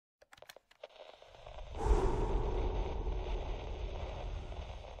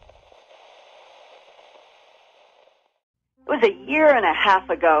It was a year and a half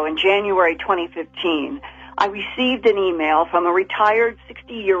ago in January 2015. I received an email from a retired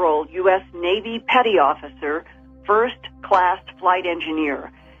 60-year-old U.S. Navy petty officer, first-class flight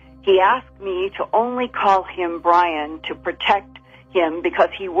engineer. He asked me to only call him Brian to protect him because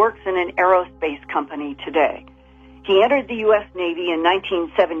he works in an aerospace company today. He entered the U.S. Navy in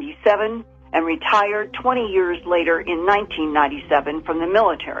 1977 and retired 20 years later in 1997 from the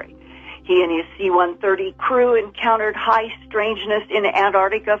military. He and his C-130 crew encountered high strangeness in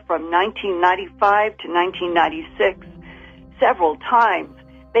Antarctica from 1995 to 1996. Several times,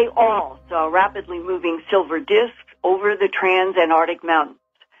 they all saw rapidly moving silver discs over the trans-Antarctic mountains.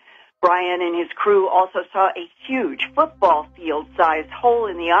 Brian and his crew also saw a huge football field-sized hole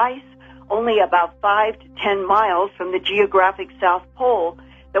in the ice, only about 5 to 10 miles from the geographic South Pole,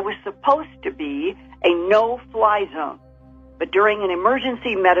 that was supposed to be a no-fly zone. But during an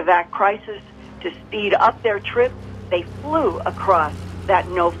emergency medevac crisis, to speed up their trip, they flew across that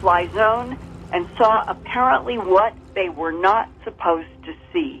no-fly zone and saw apparently what they were not supposed to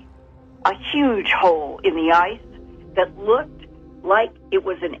see. A huge hole in the ice that looked like it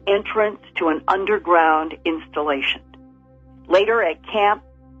was an entrance to an underground installation. Later at camp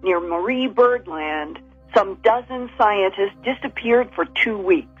near Marie Birdland, some dozen scientists disappeared for 2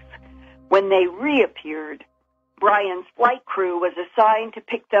 weeks. When they reappeared, Brian's flight crew was assigned to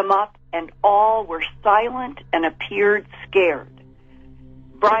pick them up, and all were silent and appeared scared.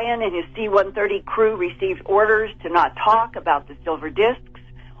 Brian and his C-130 crew received orders to not talk about the silver discs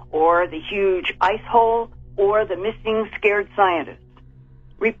or the huge ice hole or the missing scared scientists.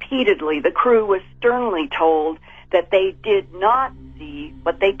 Repeatedly, the crew was sternly told that they did not see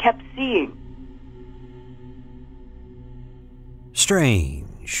what they kept seeing.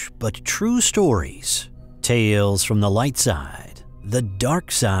 Strange, but true stories. Tales from the light side, the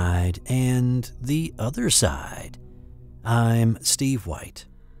dark side, and the other side. I'm Steve White.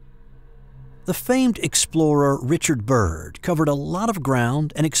 The famed explorer Richard Byrd covered a lot of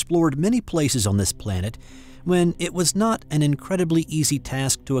ground and explored many places on this planet when it was not an incredibly easy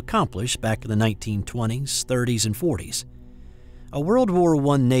task to accomplish back in the 1920s, 30s, and 40s. A World War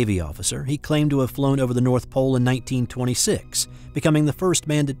I Navy officer, he claimed to have flown over the North Pole in 1926, becoming the first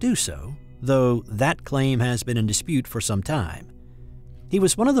man to do so, though that claim has been in dispute for some time. He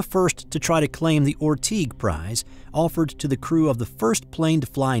was one of the first to try to claim the Orteig Prize, offered to the crew of the first plane to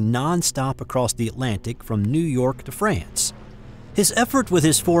fly non-stop across the Atlantic from New York to France. His effort with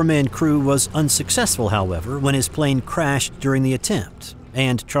his 4-man crew was unsuccessful, however, when his plane crashed during the attempt,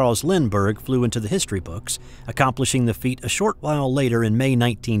 and Charles Lindbergh flew into the history books, accomplishing the feat a short while later in May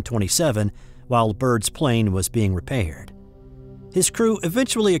 1927, while Byrd's plane was being repaired. His crew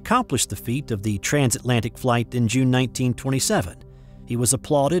eventually accomplished the feat of the transatlantic flight in June 1927. He was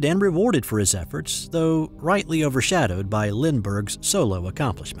applauded and rewarded for his efforts, though rightly overshadowed by Lindbergh's solo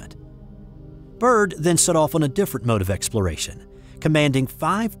accomplishment. Byrd then set off on a different mode of exploration, commanding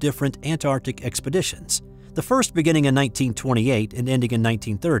 5 different Antarctic expeditions. The first, beginning in 1928 and ending in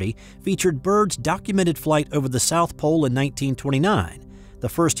 1930, featured Byrd's documented flight over the South Pole in 1929, the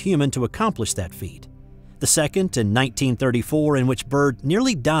first human to accomplish that feat. The second, in 1934, in which Byrd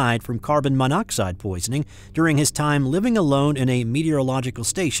nearly died from carbon monoxide poisoning during his time living alone in a meteorological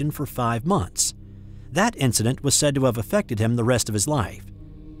station for 5 months. That incident was said to have affected him the rest of his life.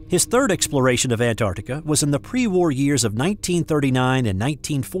 His third exploration of Antarctica was in the pre-war years of 1939 and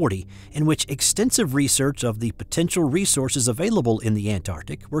 1940, in which extensive research of the potential resources available in the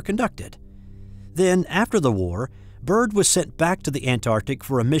Antarctic were conducted. Then, after the war, Byrd was sent back to the Antarctic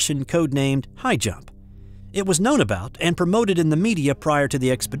for a mission codenamed High Jump. It was known about and promoted in the media prior to the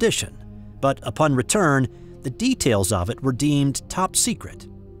expedition, but upon return, the details of it were deemed top secret.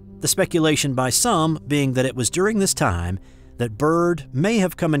 The speculation by some being that it was during this time that Byrd may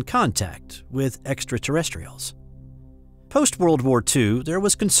have come in contact with extraterrestrials. Post-World War II, there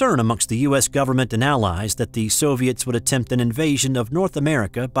was concern amongst the U.S. government and allies that the Soviets would attempt an invasion of North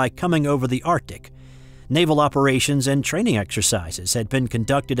America by coming over the Arctic. Naval operations and training exercises had been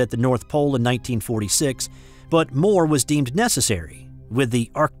conducted at the North Pole in 1946, but more was deemed necessary. With the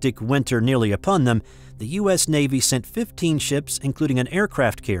Arctic winter nearly upon them, the U.S. Navy sent 15 ships, including an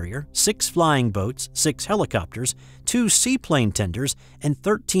aircraft carrier, 6 flying boats, 6 helicopters, 2 seaplane tenders, and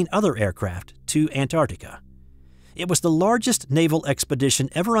 13 other aircraft to Antarctica. It was the largest naval expedition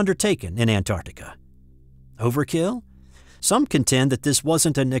ever undertaken in Antarctica. Overkill? Some contend that this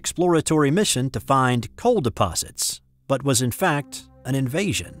wasn't an exploratory mission to find coal deposits, but was in fact an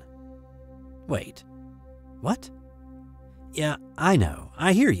invasion. Wait, what? Yeah, I know,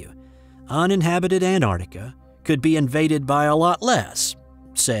 I hear you. Uninhabited Antarctica could be invaded by a lot less.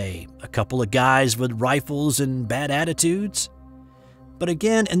 say, a couple of guys with rifles and bad attitudes? But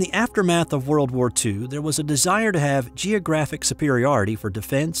again, in the aftermath of World War II, there was a desire to have geographic superiority for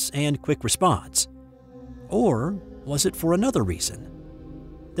defense and quick response. Or was it for another reason?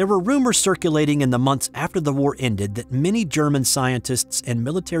 There were rumors circulating in the months after the war ended that many German scientists and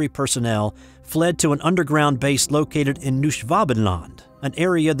military personnel fled to an underground base located in Neuschwabenland, an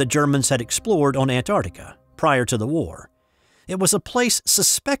area the Germans had explored on Antarctica prior to the war. It was a place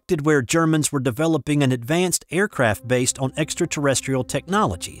suspected where Germans were developing an advanced aircraft based on extraterrestrial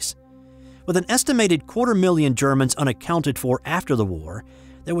technologies. With an estimated 250,000 Germans unaccounted for after the war,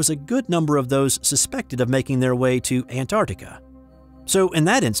 there was a good number of those suspected of making their way to Antarctica. So in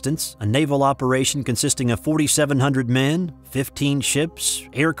that instance, a naval operation consisting of 4,700 men, 15 ships,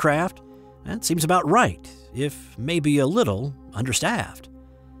 aircraft, that seems about right, if maybe a little understaffed.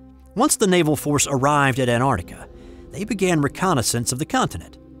 Once the naval force arrived at Antarctica, they began reconnaissance of the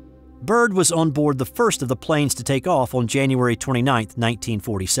continent. Byrd was on board the first of the planes to take off on January 29,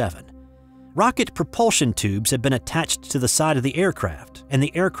 1947. Rocket propulsion tubes had been attached to the side of the aircraft, and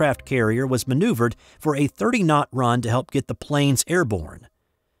the aircraft carrier was maneuvered for a 30-knot run to help get the planes airborne.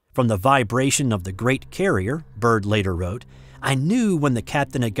 From the vibration of the great carrier, Byrd later wrote, I knew when the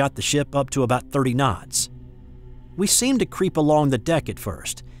captain had got the ship up to about 30 knots. We seemed to creep along the deck at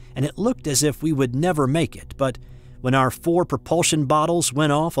first, and it looked as if we would never make it, but when our 4 propulsion bottles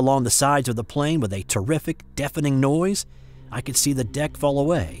went off along the sides of the plane with a terrific, deafening noise, I could see the deck fall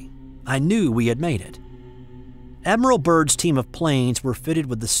away. I knew we had made it. Admiral Byrd's team of planes were fitted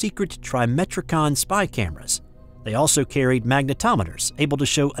with the secret Trimetricon spy cameras. They also carried magnetometers, able to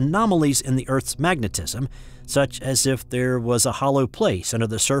show anomalies in the Earth's magnetism, such as if there was a hollow place under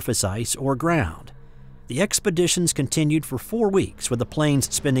the surface ice or ground. The expeditions continued for 4 weeks, with the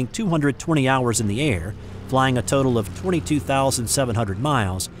planes spending 220 hours in the air, flying a total of 22,700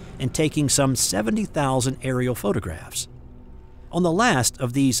 miles, and taking some 70,000 aerial photographs. On the last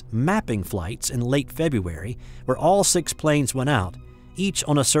of these mapping flights in late February, where all 6 planes went out, each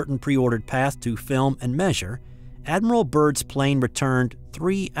on a certain pre-ordered path to film and measure, Admiral Byrd's plane returned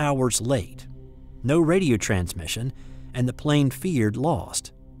 3 hours late. No radio transmission, and the plane feared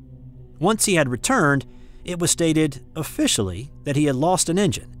lost. Once he had returned, it was stated officially that he had lost an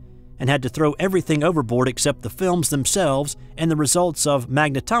engine and had to throw everything overboard except the films themselves and the results of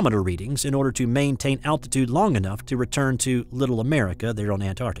magnetometer readings in order to maintain altitude long enough to return to Little America there on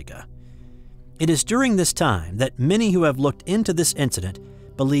Antarctica. It is during this time that many who have looked into this incident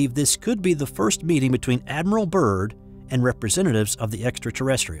believe this could be the first meeting between Admiral Byrd and representatives of the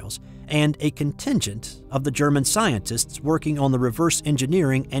extraterrestrials, and a contingent of the German scientists working on the reverse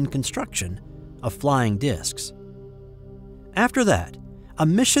engineering and construction of flying discs. After that, a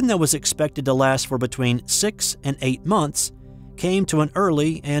mission that was expected to last for between 6 and 8 months came to an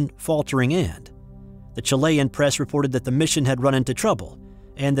early and faltering end. The Chilean press reported that the mission had run into trouble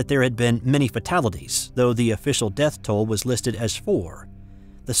and that there had been many fatalities, though the official death toll was listed as 4.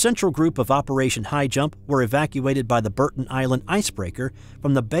 The central group of Operation High Jump were evacuated by the Burton Island icebreaker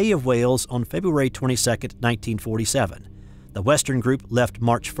from the Bay of Whales on February 22, 1947. The Western group left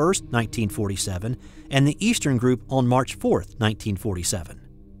March 1, 1947, and the Eastern group on March 4, 1947.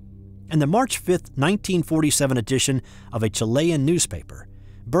 In the March 5, 1947 edition of a Chilean newspaper,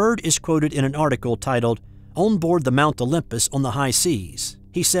 Byrd is quoted in an article titled, On Board the Mount Olympus on the High Seas.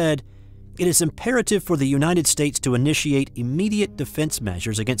 He said, It is imperative for the United States to initiate immediate defense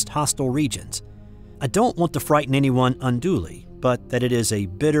measures against hostile regions. I don't want to frighten anyone unduly, but that it is a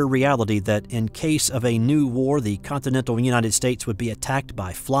bitter reality that in case of a new war, the continental United States would be attacked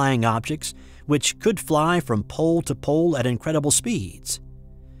by flying objects, which could fly from pole to pole at incredible speeds.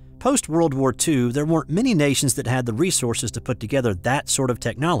 Post-World War II, there weren't many nations that had the resources to put together that sort of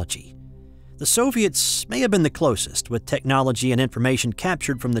technology. The Soviets may have been the closest, with technology and information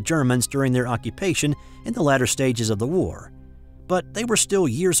captured from the Germans during their occupation in the latter stages of the war. But they were still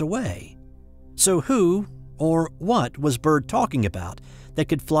years away. So who or what was Byrd talking about that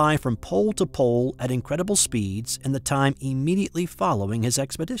could fly from pole to pole at incredible speeds in the time immediately following his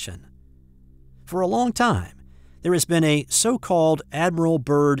expedition? For a long time, there has been a so-called Admiral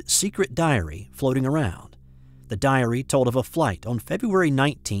Byrd secret diary floating around. The diary told of a flight on February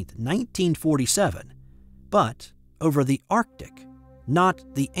 19, 1947, but over the Arctic, not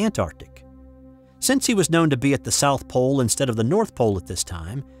the Antarctic. Since he was known to be at the South Pole instead of the North Pole at this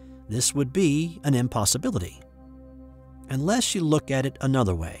time, this would be an impossibility. Unless you look at it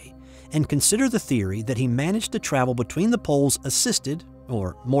another way and consider the theory that he managed to travel between the poles assisted,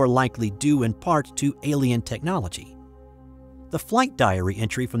 or more likely due in part to alien technology. The flight diary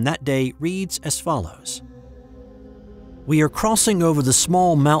entry from that day reads as follows. We are crossing over the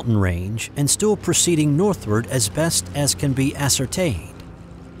small mountain range and still proceeding northward as best as can be ascertained.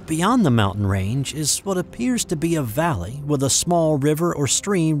 Beyond the mountain range is what appears to be a valley with a small river or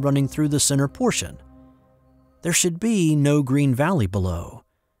stream running through the center portion. There should be no green valley below.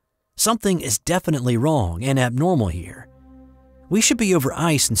 Something is definitely wrong and abnormal here. We should be over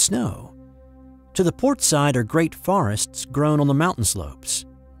ice and snow. To the port side are great forests grown on the mountain slopes.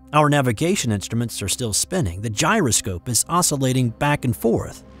 Our navigation instruments are still spinning. The gyroscope is oscillating back and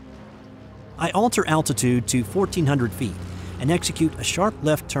forth. I alter altitude to 1,400 feet and execute a sharp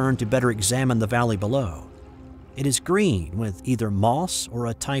left turn to better examine the valley below. It is green with either moss or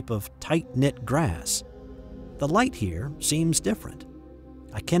a type of tight-knit grass. The light here seems different.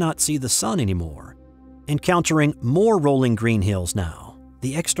 I cannot see the sun anymore. Encountering more rolling green hills now,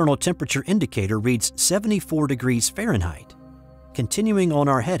 the external temperature indicator reads 74 degrees Fahrenheit. Continuing on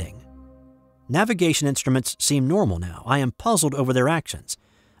our heading. Navigation instruments seem normal now. I am puzzled over their actions.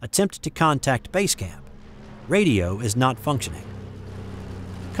 Attempt to contact base camp. Radio is not functioning.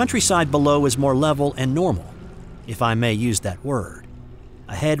 Countryside below is more level and normal, if I may use that word.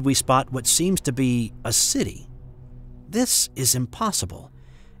 Ahead we spot what seems to be a city. This is impossible.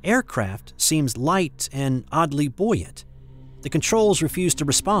 Aircraft seems light and oddly buoyant. The controls refuse to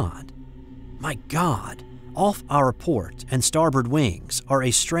respond. My God! Off our port and starboard wings are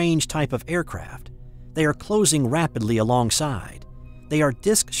a strange type of aircraft. They are closing rapidly alongside. They are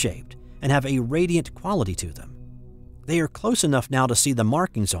disc-shaped and have a radiant quality to them. They are close enough now to see the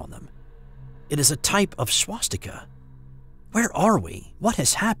markings on them. It is a type of swastika. Where are we? What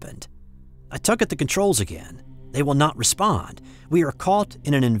has happened? I tug at the controls again. They will not respond. We are caught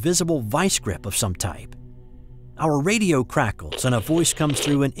in an invisible vice grip of some type. Our radio crackles and a voice comes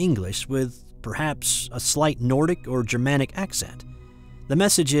through in English with perhaps a slight Nordic or Germanic accent. The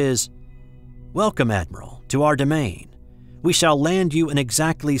message is, "Welcome, Admiral, to our domain. We shall land you in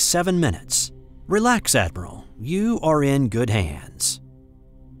exactly 7 minutes. Relax, Admiral. You are in good hands."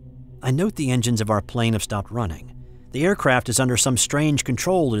 I note the engines of our plane have stopped running. The aircraft is under some strange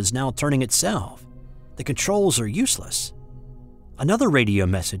control that is now turning itself. The controls are useless. Another radio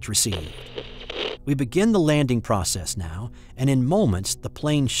message received. We begin the landing process now, and in moments the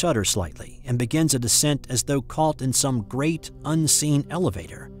plane shudders slightly and begins a descent as though caught in some great, unseen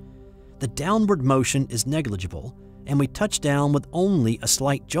elevator. The downward motion is negligible, and we touch down with only a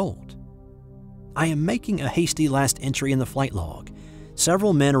slight jolt. I am making a hasty last entry in the flight log.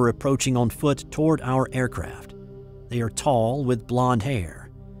 Several men are approaching on foot toward our aircraft. They are tall with blonde hair.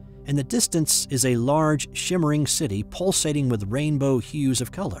 In the distance is a large, shimmering city pulsating with rainbow hues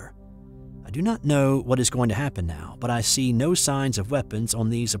of color. I do not know what is going to happen now, but I see no signs of weapons on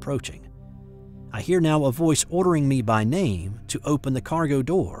these approaching. I hear now a voice ordering me by name to open the cargo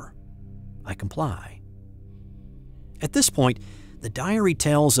door. I comply. At this point, the diary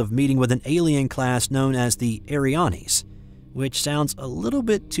tells of meeting with an alien class known as the Arianes, which sounds a little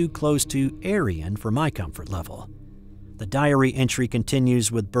bit too close to Aryan for my comfort level. The diary entry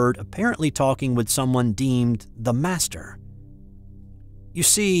continues with Byrd apparently talking with someone deemed the Master. You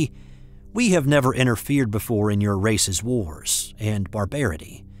see, we have never interfered before in your race's wars and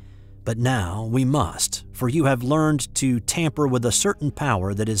barbarity, but now we must, for you have learned to tamper with a certain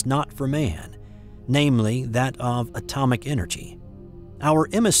power that is not for man, namely that of atomic energy. Our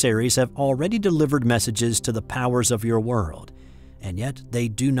emissaries have already delivered messages to the powers of your world, and yet they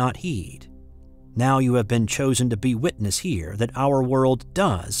do not heed. Now you have been chosen to be witness here that our world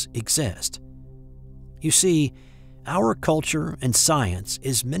does exist. You see, our culture and science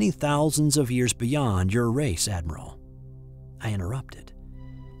is many thousands of years beyond your race, Admiral. I interrupted.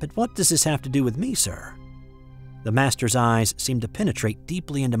 But what does this have to do with me, sir? The Master's eyes seemed to penetrate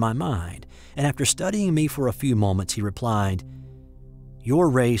deeply into my mind, and after studying me for a few moments, he replied, "Your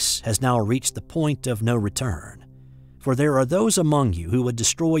race has now reached the point of no return, for there are those among you who would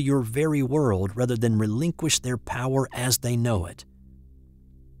destroy your very world rather than relinquish their power as they know it."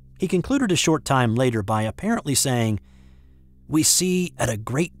 He concluded a short time later by apparently saying, "We see at a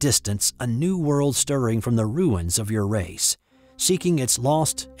great distance a new world stirring from the ruins of your race, seeking its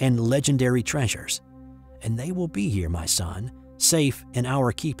lost and legendary treasures. And they will be here, my son, safe in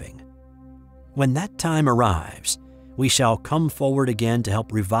our keeping. When that time arrives, we shall come forward again to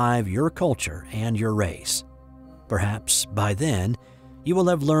help revive your culture and your race. Perhaps by then, you will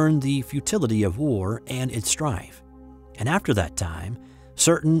have learned the futility of war and its strife. And after that time,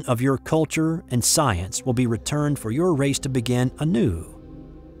 certain of your culture and science will be returned for your race to begin anew.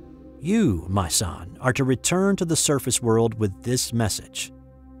 You, my son, are to return to the surface world with this message."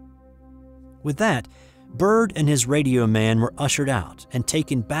 With that, Byrd and his radio man were ushered out and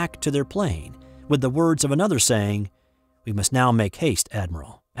taken back to their plane, with the words of another saying, We must now make haste,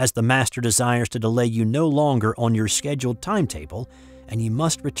 Admiral, as the Master desires to delay you no longer on your scheduled timetable, and you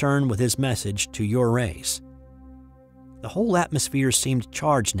must return with his message to your race." The whole atmosphere seemed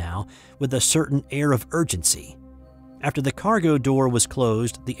charged now with a certain air of urgency. After the cargo door was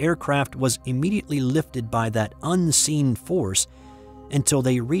closed, the aircraft was immediately lifted by that unseen force until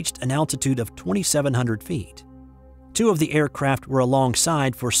they reached an altitude of 2,700 feet. Two of the aircraft were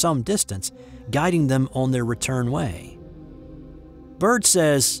alongside for some distance, guiding them on their return way. Byrd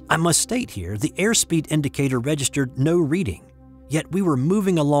says, "I must state here, the airspeed indicator registered no reading, yet we were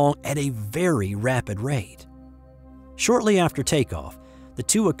moving along at a very rapid rate." Shortly after takeoff, the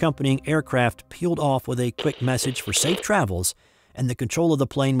two accompanying aircraft peeled off with a quick message for safe travels, and the control of the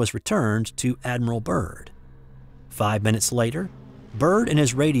plane was returned to Admiral Byrd. 5 minutes later, Byrd and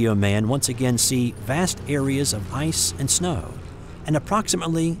his radio man once again see vast areas of ice and snow, and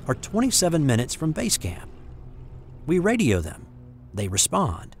approximately are 27 minutes from base camp. We radio them. They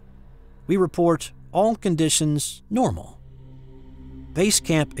respond. We report all conditions normal. Base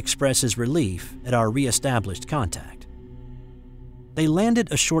camp expresses relief at our re-established contact. They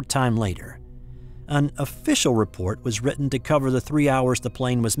landed a short time later. An official report was written to cover the 3 hours the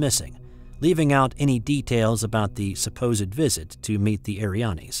plane was missing, leaving out any details about the supposed visit to meet the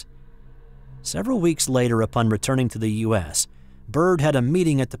Arianes. Several weeks later, upon returning to the U.S., Byrd had a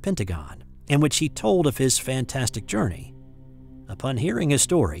meeting at the Pentagon in which he told of his fantastic journey. Upon hearing his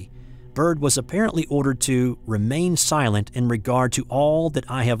story, Byrd was apparently ordered to remain silent in regard to all that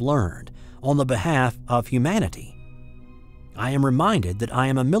I have learned on the behalf of humanity. I am reminded that I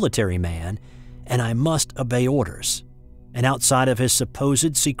am a military man and I must obey orders. And outside of his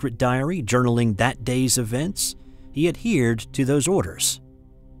supposed secret diary journaling that day's events, he adhered to those orders.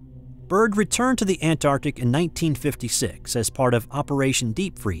 Byrd returned to the Antarctic in 1956 as part of Operation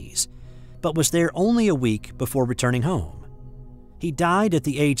Deep Freeze, but was there only a week before returning home. He died at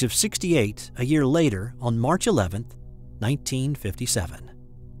the age of 68 a year later on March 11, 1957.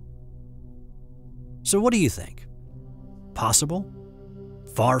 So what do you think? Possible?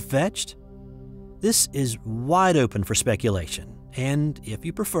 Far-fetched? This is wide open for speculation, and, if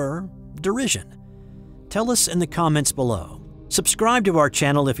you prefer, derision. Tell us in the comments below. Subscribe to our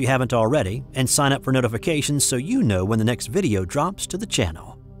channel if you haven't already, and sign up for notifications so you know when the next video drops to the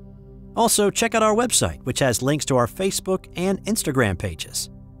channel. Also, check out our website, which has links to our Facebook and Instagram pages.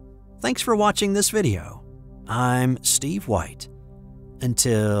 Thanks for watching this video. I'm Steve White.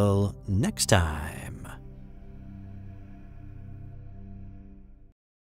 Until next time.